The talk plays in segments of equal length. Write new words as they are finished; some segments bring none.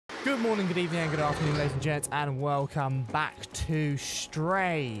Good morning, good evening, and good afternoon, ladies and gents, and welcome back to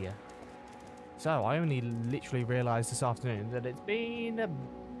Stray. So, I only literally realised this afternoon that it's been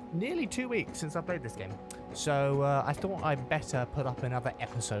nearly 2 weeks since I played this game. So, I thought I'd better put up another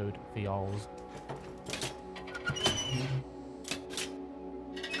episode for y'alls.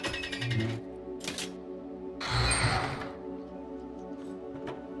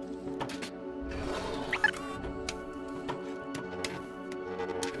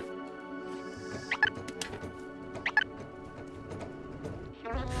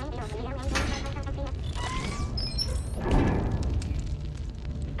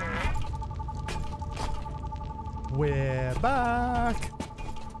 We're back!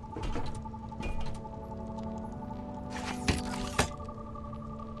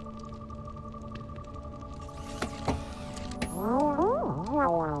 Aww,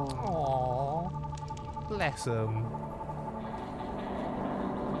 bless him.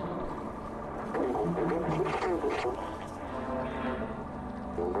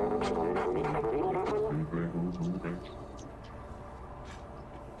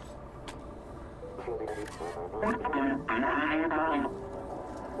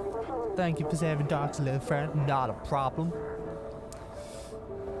 Thank you for saving dogs, little friend. Not a problem.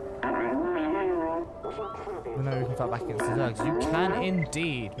 We know you can fight back against the dogs. You can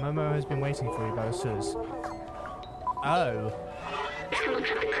indeed. Momo has been waiting for you, boasters. Oh.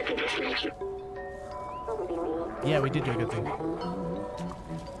 Yeah, we did do a good thing.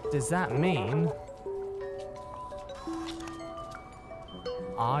 Does that mean...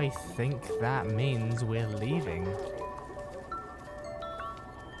 I think that means we're leaving.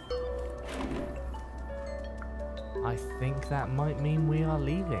 I think that might mean we are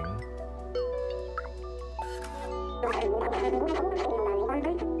leaving.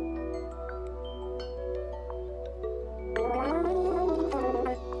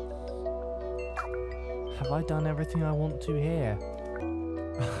 Have I done everything I want to here?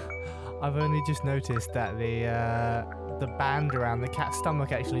 I've only just noticed that the band around the cat's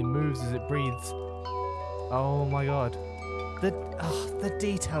stomach actually moves as it breathes. Oh my god. The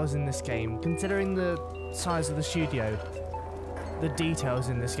details in this game, considering the size of the studio, the details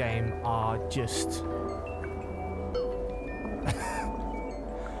in this game are just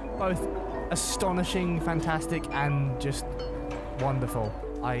both astonishing, fantastic, and just wonderful.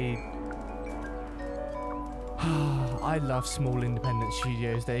 I love small independent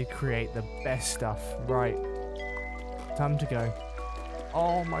studios. They create the best stuff. Right, time to go.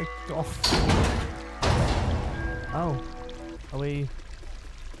 Oh my god. Oh, are we?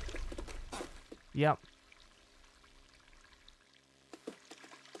 Yep.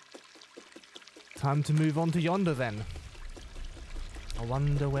 Time to move on to yonder then. I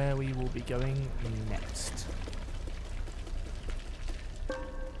wonder where we will be going next.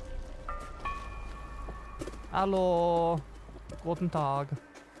 Hallo. Guten Tag.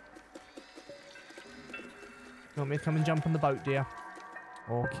 You want me to come and jump on the boat, dear?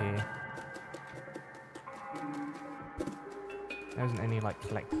 Okay. There isn't any like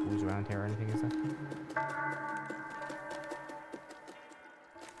collectibles around here or anything, is there?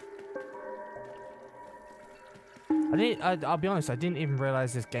 I'll be honest, I didn't even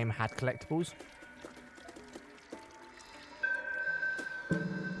realise this game had collectibles.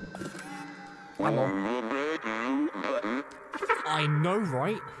 Hello. I know,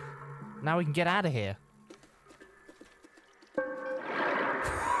 right? Now we can get out of here.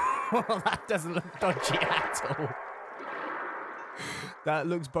 Well, that doesn't look dodgy at all. That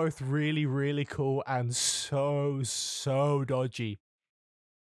looks both really, really cool and so dodgy.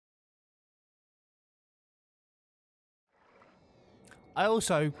 I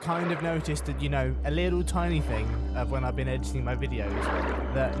also kind of noticed that, you know, a little tiny thing of when I've been editing my videos,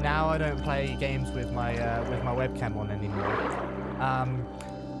 that now I don't play games with my webcam on anymore. I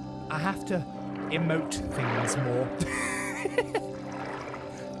have to emote things more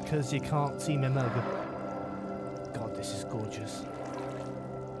because you can't see my mug. God, this is gorgeous.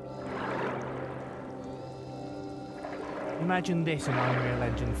 Imagine this in Unreal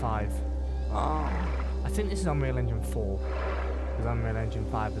Engine 5. Oh, I think this is Unreal Engine 4. Because Unreal Engine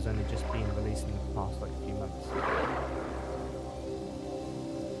 5 has only just been released in the past like few months.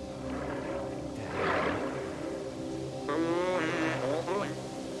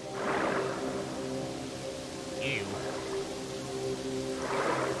 Ew.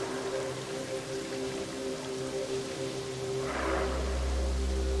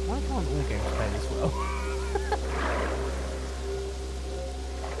 Why can't all games play this well?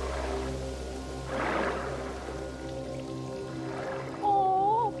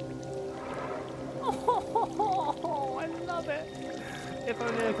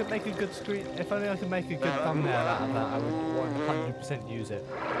 could make a good screen, if only I could make a good thumbnail out of that, I would 100% use it.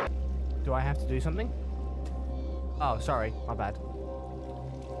 Do I have to do something? Oh, sorry, my bad.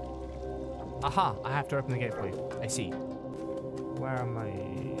 Aha, I have to open the gate for you. I see. Where am I?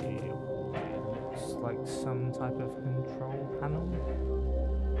 Looks like some type of control panel.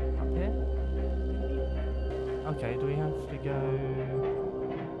 Up here? Okay, do we have to go...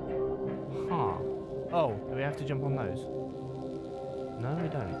 Huh. Oh, do we have to jump on those? No, we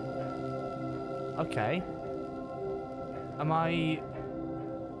don't. Okay. Am I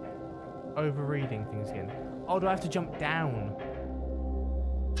overreading things again? Oh, do I have to jump down?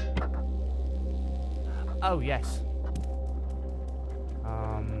 Oh, yes.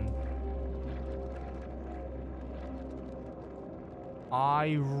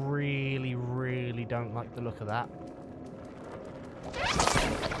 I really, really don't like the look of that.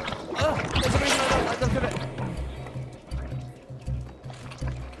 Oh, there's a reason I don't like the look of it.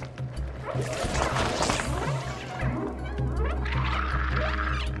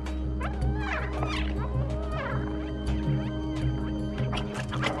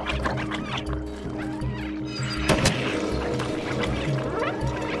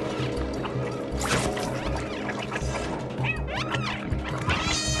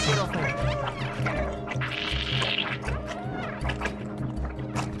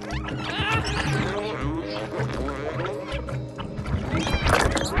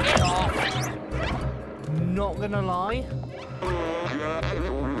 Not gonna lie,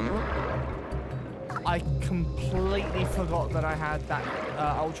 I completely forgot that I had that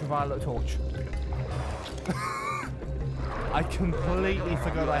ultraviolet torch. I completely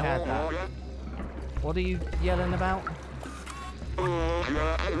forgot I had that. What are you yelling about?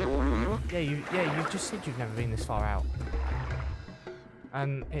 Yeah, you just said you've never been this far out.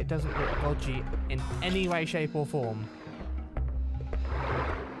 And it doesn't look dodgy in any way, shape or form.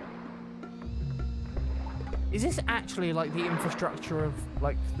 Is this actually like the infrastructure of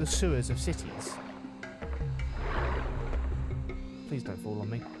like the sewers of cities? Please don't fall on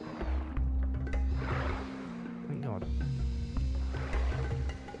me. Thank God.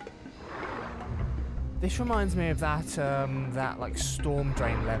 This reminds me of that that like storm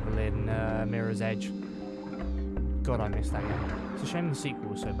drain level in Mirror's Edge. God, I missed that game. It's a shame the sequel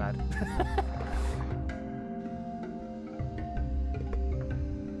was so bad.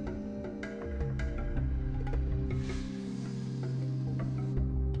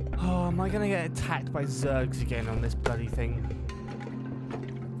 Oh, am I gonna get attacked by Zergs again on this bloody thing?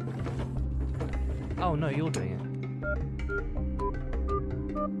 Oh no, you're doing it.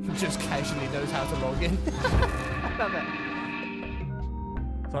 Just casually knows how to log in. I love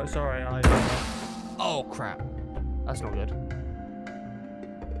it. Sorry, oh crap. That's not good.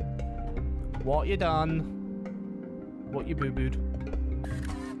 What you done? What you boo-booed?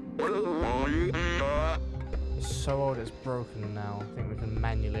 It's so old it's broken now. I think we can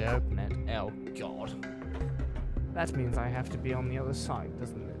manually open it. Oh God. That means I have to be on the other side,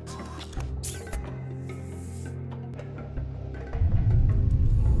 doesn't it?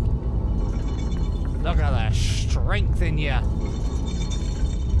 Look at the strength in you.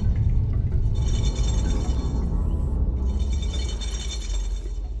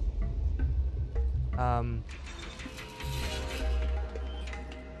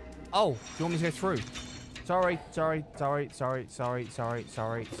 Oh, do you want me to go through? Sorry.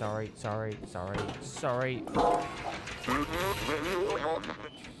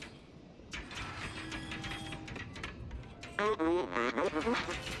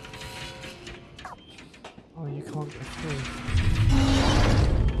 Oh, you can't get through.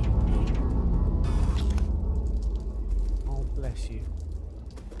 Oh, bless you.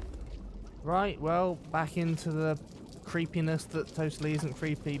 Right, well, back into the creepiness that totally isn't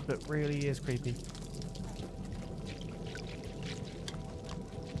creepy, but really is creepy.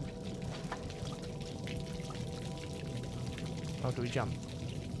 How do we jump?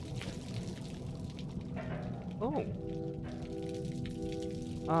 Oh.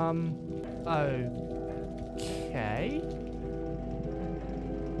 Okay.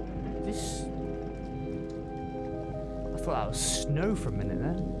 This... I thought that was snow for a minute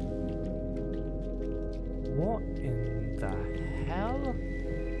there. What in the hell?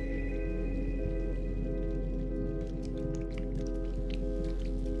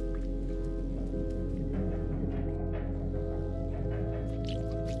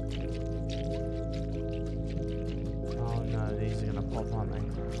 Oh no, these are gonna pop, aren't they?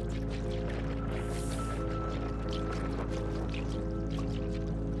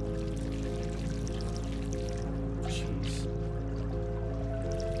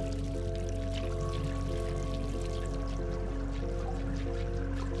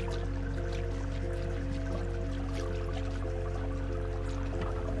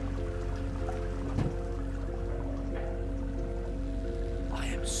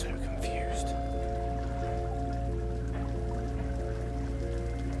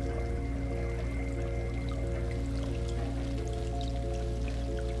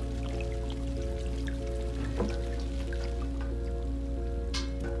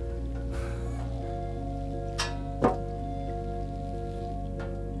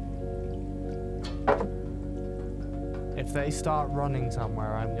 If they start running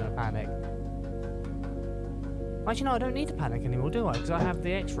somewhere, I'm gonna panic. Actually, no, I don't need to panic anymore, do I? Because I have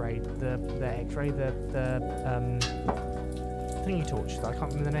the X-ray, the thingy torch that I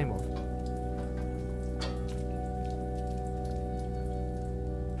can't remember the name of.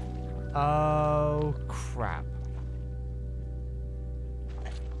 Oh, crap.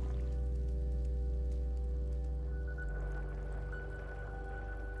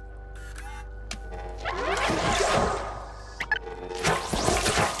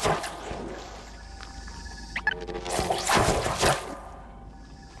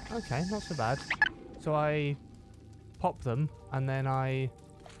 Okay, not so bad. So I pop them and then I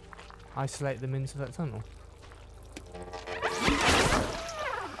isolate them into that tunnel.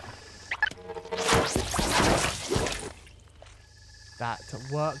 That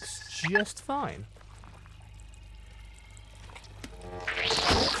works just fine.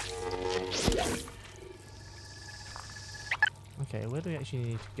 Okay, where do we actually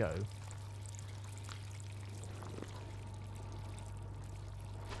need to go?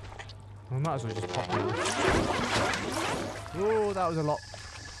 We might as well just pop them. Oh, that was a lot.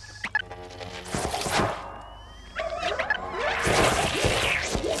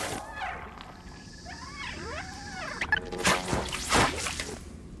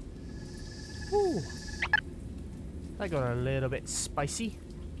 Ooh. That got a little bit spicy.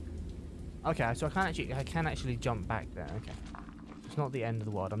 Okay, so I can actually jump back there. Okay. It's not the end of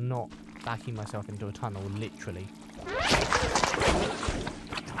the world. I'm not backing myself into a tunnel, literally.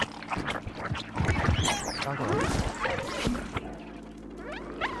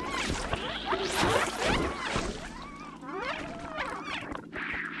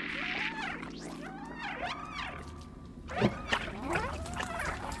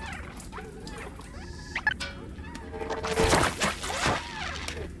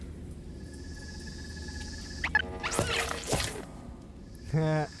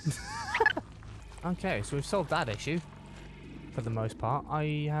 Okay, so we've solved that issue. For the most part.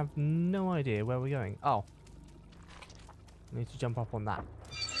 I have no idea where we're going. Oh. I need to jump up on that.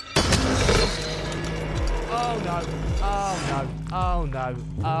 Oh no. Oh no. Oh no.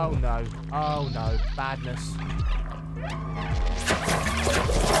 Oh no. Oh no. Badness.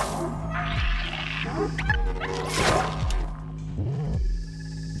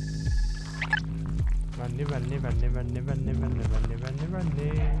 Runny, runny, runny, runny, runny, runny, runny, runny, runny.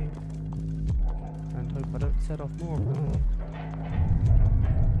 And hope I don't set off more of them.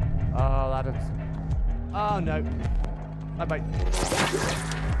 Oh, that is... Oh, no. Bye-bye.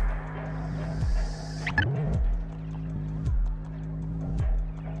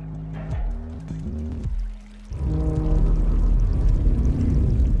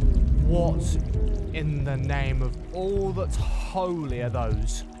 What in the name of all that's holy are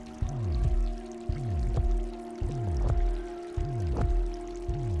those?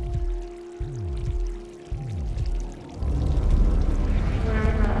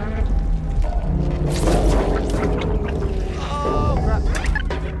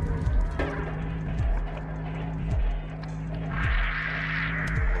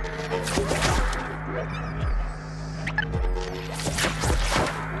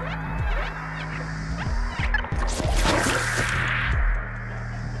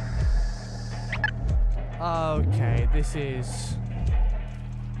 Okay, this is...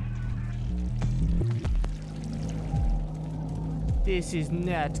 This is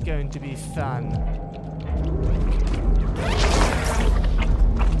not going to be fun.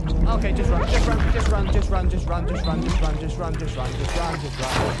 Okay, just run, just run, just run, just run, just run, just run, just run, just run, just run, just run, just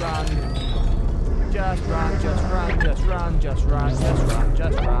run, just run. Just run, just run, just run, just run, just run,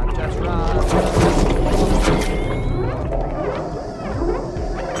 just run, just run.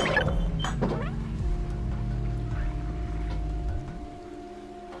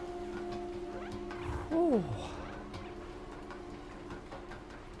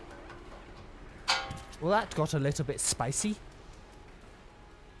 Well, that got a little bit spicy.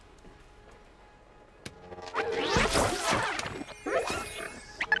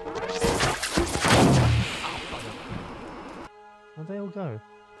 Where'd they all go?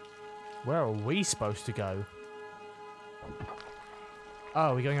 Where are we supposed to go?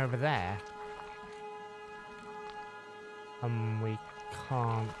 Oh, we're going over there. We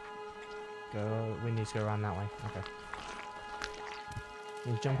can't go. We need to go around that way. Okay.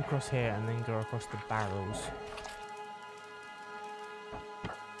 We'll jump across here and then go across the barrels.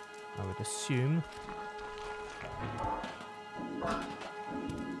 I would assume.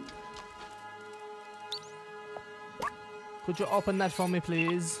 Could you open that for me,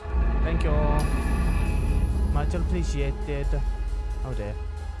 please? Thank you. Much appreciated. Oh dear.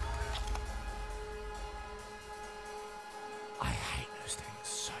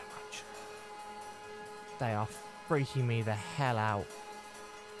 They are freaking me the hell out.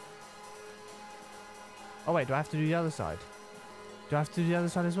 Oh wait, do I have to do the other side? Do I have to do the other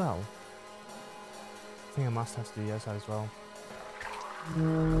side as well? I think I must have to do the other side as well.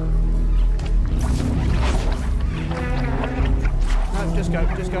 No, just go,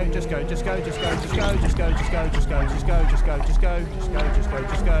 just go, just go, just go, just go, just go, just go, just go, just go, just go, just go, just go, just go, just go,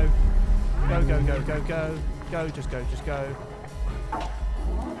 just go. Go, go, go, go, go. Go, just go, just go.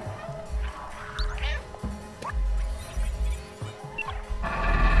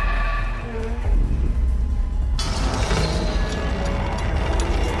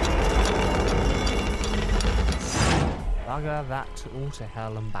 Bugger that all to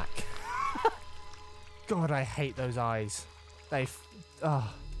hell and back. God, I hate those eyes. I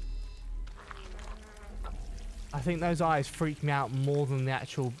think those eyes freak me out more than the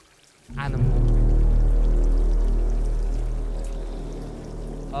actual animal.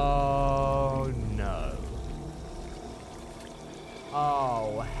 Oh no.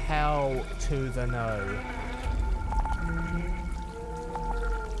 Oh, hell to the no.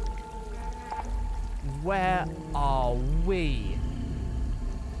 Where are we?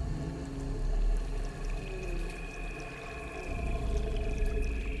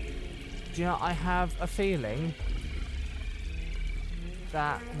 Do you know, I have a feeling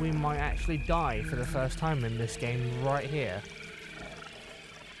that we might actually die for the first time in this game right here.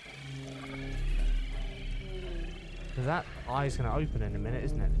 Because that eye's going to open in a minute,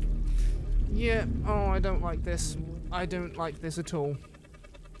 isn't it? Yeah, oh, I don't like this. I don't like this at all.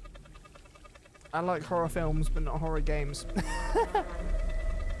 I like horror films, but not horror games.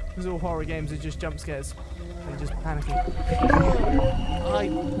 Because all horror games are just jump scares. They're just panicking. I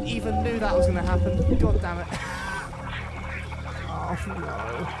even knew that was going to happen. God damn it. Oh no.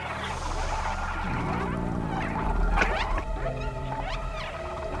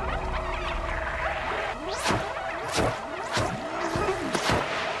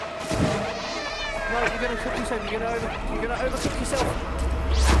 No, you're going to cook yourself. You're going to overcook yourself.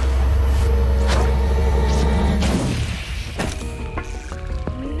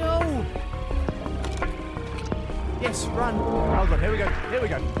 Yes, run! Oh god, here we go, here we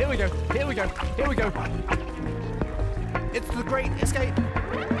go, here we go, here we go, here we go. It's the great escape,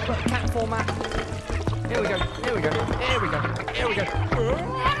 but cat format. Here we go, here we go, here we go, here we go.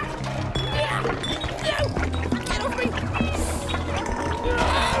 No! Get off me! No!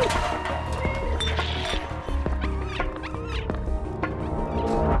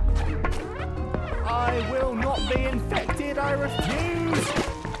 I will not be infected, I refuse!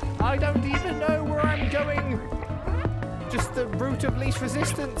 I don't even know where I'm going. Just the route of least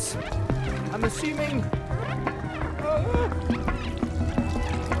resistance. I'm assuming.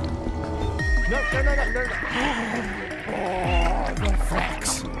 No, no, no, no, no. Oh, the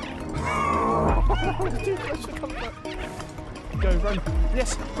flex. Too close for comfort. Go, run.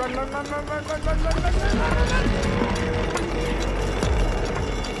 Yes, run, run, run, run, run, run, run, run, run, run, run, run.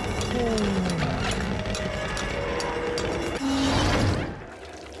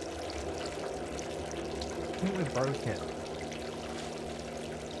 I think we broke it.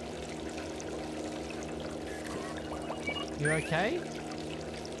 You okay?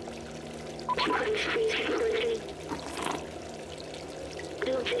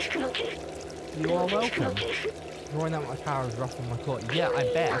 You are welcome. Drawing out my power is rough on my court. Yeah,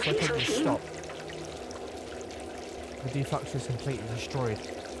 I bet. So I couldn't stop. The defluxer is completely destroyed.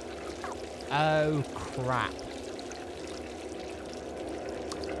 Oh crap.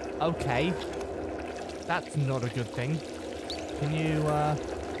 Okay. That's not a good thing. Can you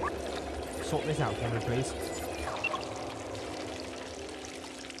sort this out for me, please?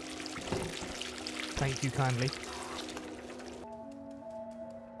 Thank you kindly.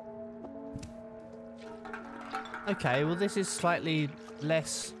 Okay, well this is slightly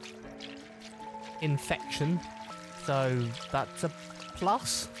less infection, so that's a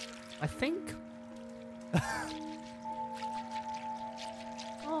plus, I think.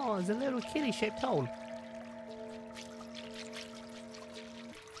 Oh, there's a little kitty-shaped hole.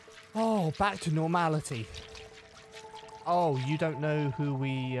 Oh, back to normality. Oh, you don't know who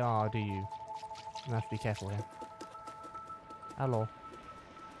we are, do you? You have to be careful here. Hello.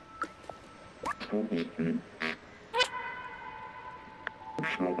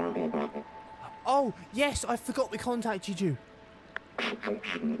 Oh, yes, I forgot we contacted you.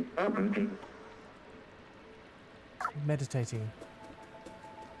 Meditating.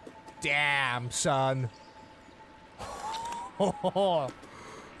 Damn, son.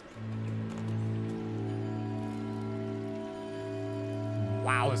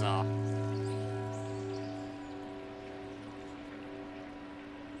 Wowza.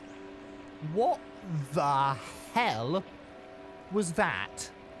 What the hell was that?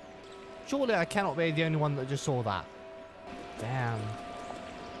 Surely I cannot be the only one that just saw that. Damn.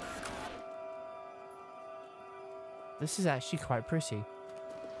 This is actually quite pretty.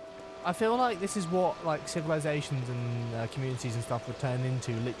 I feel like this is what like civilizations and communities and stuff would turn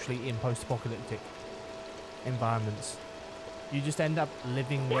into literally in post-apocalyptic environments. You just end up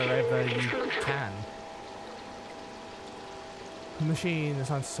living wherever you can. Machine, the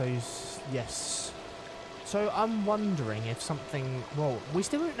scientist says yes. So I'm wondering if something... Well, we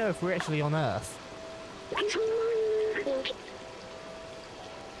still don't know if we're actually on Earth.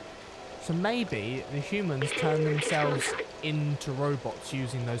 So maybe the humans turn themselves into robots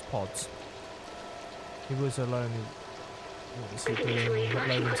using those pods. He was alone. What was he doing?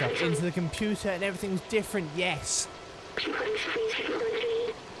 Uploading himself into the computer and everything was different. Yes.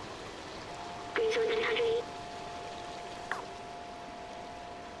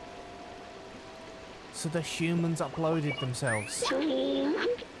 So the humans uploaded themselves.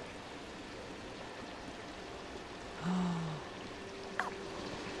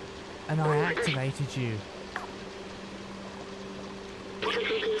 And I activated you.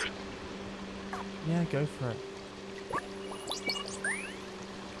 Yeah, go for it.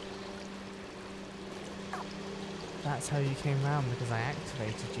 That's how you came round, because I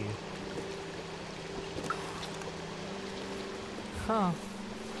activated you. Huh.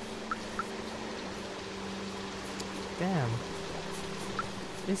 Damn.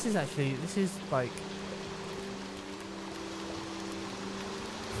 This is like...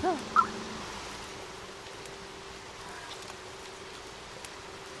 Huh.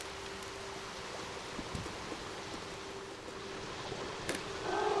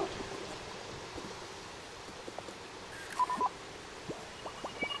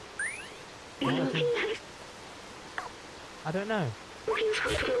 I don't know.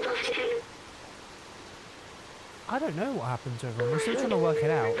 I don't know what happened to everyone. We're still trying to work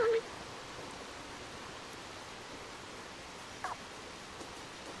it out.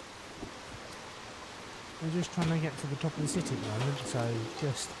 We're just trying to get to the top of the city at the moment, so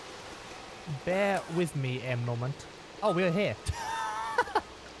just bear with me a moment. Oh, we're here.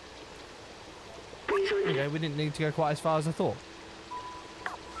 Okay, we didn't need to go quite as far as I thought.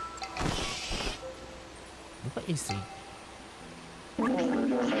 What is he?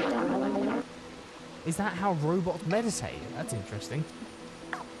 Is that how robots meditate? That's interesting.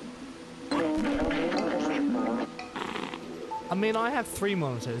 I mean, I have 3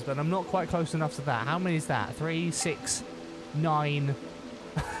 monitors, but I'm not quite close enough to that. How many is that? 3, 6, 9,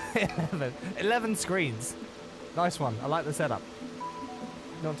 11. 11 screens. Nice one. I like the setup.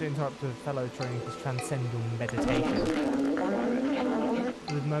 Not to interrupt a fellow training his transcendental meditation.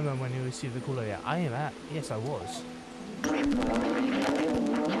 The moment when you receive the call, yeah, I am at. Yes, I was.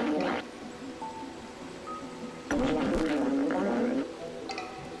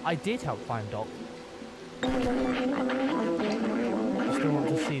 I did help find Doc. You still want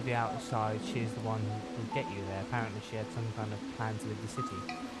to see the outside. She's the one who will get you there. Apparently she had some kind of plan to leave the city.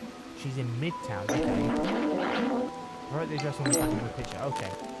 She's in Midtown, okay. I wrote the address on the back of the picture,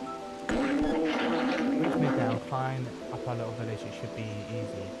 okay. Reach Midtown, climb up our little village, it should be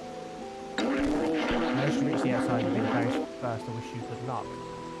easy. Once you reach the outside, you'll be the very first. I wish you good luck.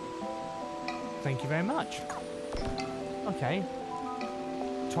 Thank you very much. Okay.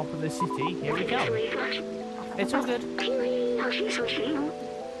 Top of the city, here we go. It's all good.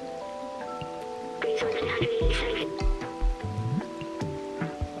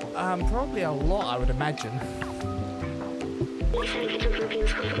 Probably a lot, I would imagine. Maybe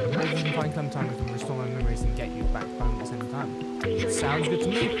you can find Clementine, we can restore my memories and get you back home at the same time. Sounds good to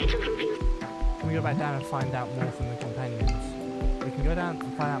me. Can we go back down and find out more from the companions? We can go down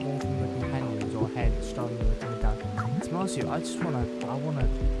and find out more from the companions, or head straight to the down. To be honest with you, I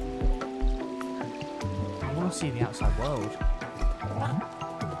wanna see the outside world.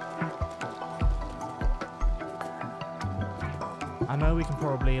 I know we can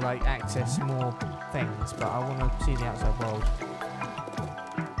probably like access more things, but I wanna see the outside world.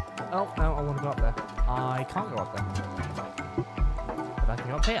 Oh no, I wanna go up there. I can't go up there. But I can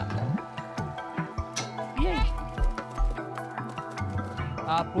go up here. Yay!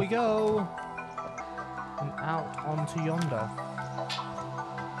 Up we go! And out onto yonder.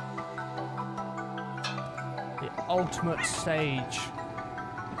 The ultimate stage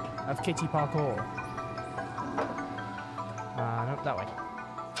of kitty parkour. Nope, that way.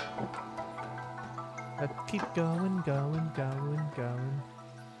 Let's keep going, going, going, going.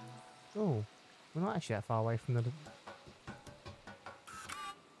 Oh, we're not actually that far away from the...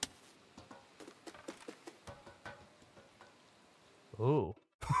 Oh.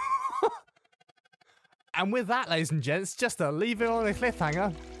 And with that, ladies and gents, just to leave it on a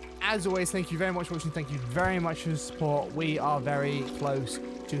cliffhanger, as always, thank you very much for watching. Thank you very much for your support. We are very close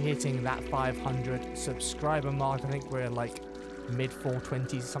to hitting that 500 subscriber mark. I think we're like mid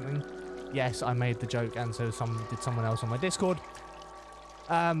 420s or something. Yes, I made the joke, and so did someone else on my Discord.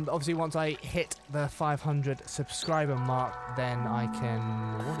 Obviously, once I hit the 500 subscriber mark, then I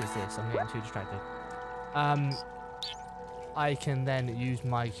can... What is this? I'm getting too distracted. I can then use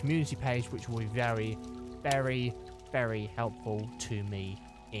my community page, which will be very, very, very helpful to me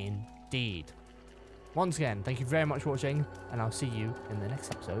indeed. Once again, thank you very much for watching, and I'll see you in the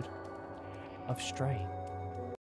next episode of Stray.